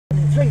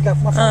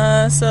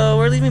So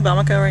we're leaving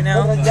Bamako right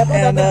now,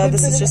 and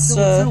this is just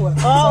a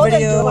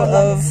video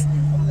of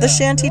the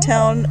shanty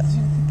town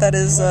that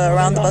is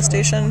around the bus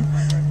station.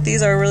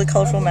 These are really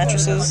colorful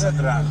mattresses, and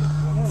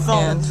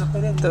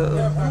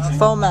the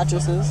foam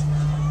mattresses.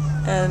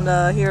 And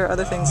here are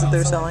other things that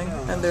they're selling,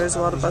 and there's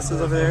a lot of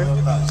buses over there.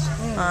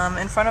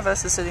 In front of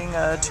us is sitting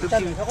two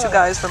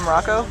guys from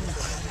Morocco,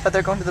 but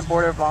they're going to the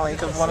border of Mali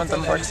because one of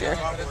them works here.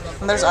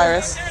 And there's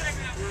Iris.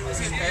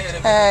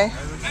 Hey,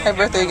 happy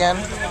birthday again.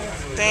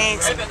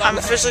 Thanks. I'm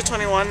officially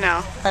 21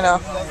 now. I know.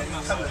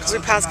 Because we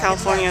passed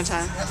California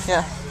time.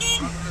 Yeah.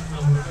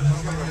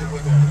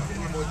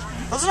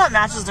 Those are not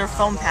mattresses, they're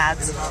foam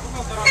pads.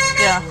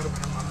 Yeah.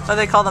 But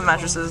they call them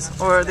mattresses,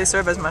 or they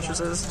serve as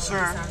mattresses.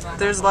 Sure.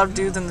 There's a lot of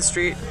dudes in the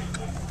street.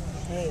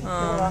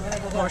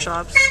 More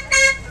shops.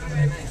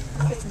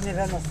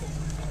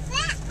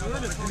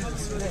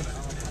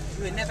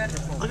 Look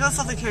at the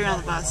stuff they carry on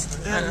the bus.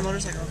 They have a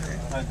motorcycle carry.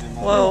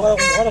 Whoa.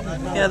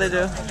 Yeah, they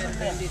do.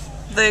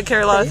 They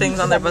carry a lot of things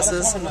on their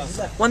buses.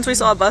 Once we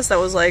saw a bus that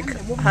was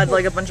had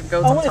a bunch of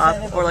goats on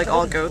top, or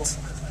all goats.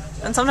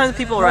 And sometimes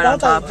people ride on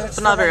top,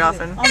 but not very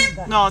often.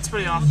 No, it's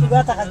pretty often.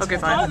 Okay,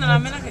 fine.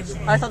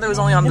 I thought it was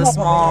only on the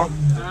small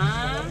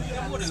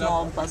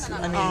bus.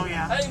 I mean, oh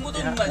yeah.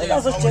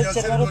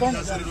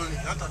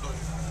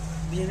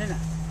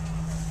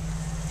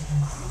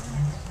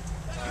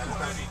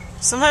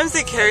 Sometimes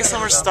they carry so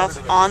much stuff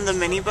on the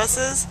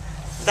minibuses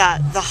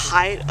that the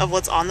height of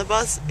what's on the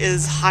bus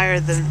is higher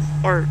than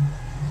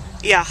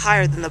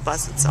the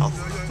bus itself.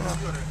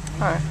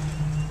 Yeah. Alright.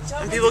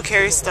 And people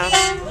carry stuff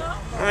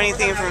from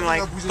anything from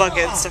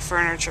buckets to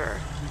furniture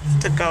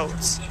to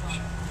goats.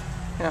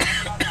 Yeah.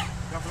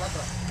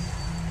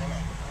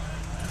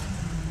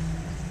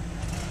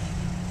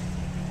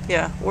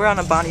 Yeah, we're on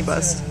a Bonnie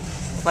bus,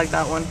 like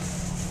that one.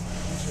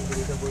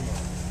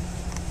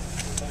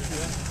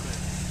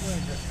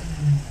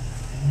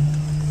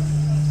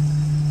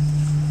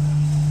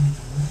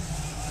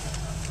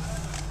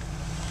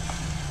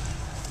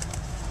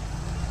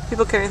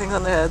 People carry things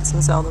on their heads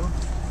and sell them.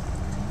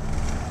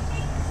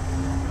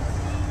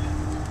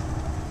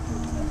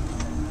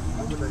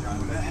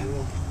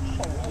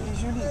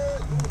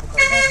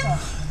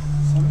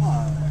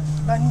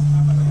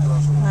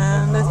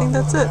 And I think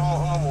that's it.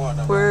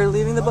 We're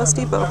leaving the bus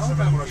depot.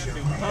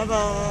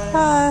 Bye-bye.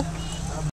 Bye.